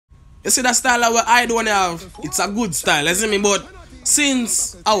You see that style that I don't have, it's a good style, you see me? But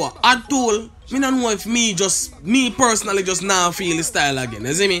since our ad tool, I don't know if me personally just now feel the style again,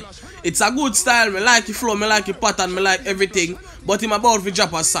 you see me? It's a good style, I like the flow, I like the pattern, I like everything. But I'm about to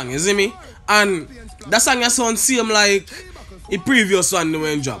drop a song, you see me? And that song sound same like the previous one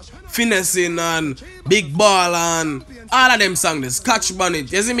when drop. Finessing and Big Ball and all of them songs, Catch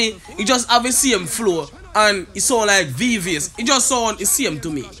Bonnet, you see me? It just have the same flow and it sound like VVS. It just sound the same to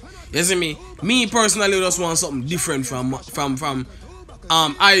me. You see me? Me personally just want something different from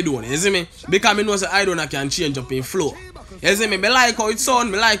Aidonia, you see me? Because I know that Aidonia can change up in flow. You see me? I like how it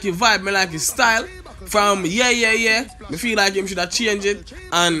sound, I like the vibe, I like his style. From yeah, I feel like him should have changed it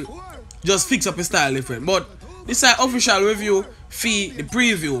and just fix up his style different. But this is official review for the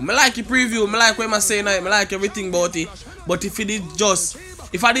preview. I like the preview, I like what I'm saying, I like everything about it. But if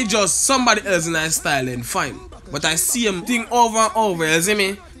I did just somebody else in that style, then fine. But I see him thing over and over, you see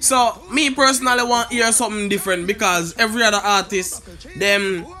me? So me personally want to hear something different because every other artist,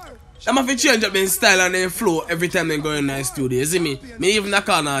 them have to change up their style and their flow every time they go in the studio, you see me? Me even a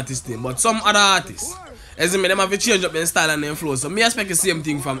call an artist thing, but some other artists, you see me, them have to change up their style and their flow. So me expect the same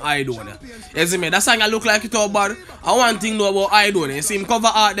thing from Aidonia. You see me, that song I look like it all bad. I one thing though about Aidonia, you see him cover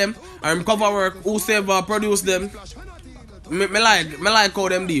art them, or him cover work, whoever produce them. Me like how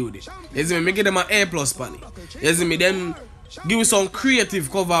them deal with it. You see me give them an A+ pan it. You see me, them give some creative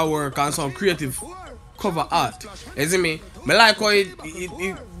cover work and some creative cover art. You see me? I like how it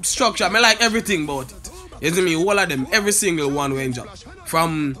structure, I like everything about it. You see me? All of them, every single one went up.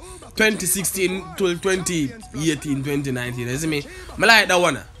 From 2016 to 2018, 2019. You see me? I like that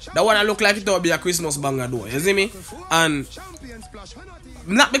one. That one look like it will be a Christmas banger though. You see me? And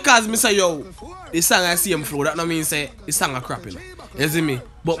not because me say yo, the song I see him flow, that no mean say the song a crap, you know. You see me?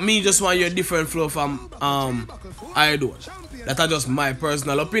 But me just want your different flow from Aidonia. That's just my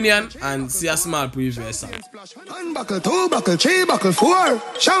personal opinion and see a small preview song. One buckle, two buckle, three buckle, four.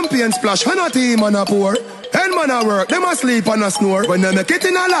 Champion splash, when a team on a pour. 10 man a work, them a sleep and a snore. When they make it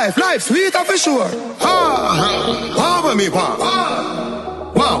in a life sweeter for sure. Ha, when me wah,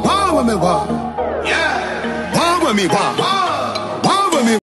 wah, when me wah. Yeah, when me wah.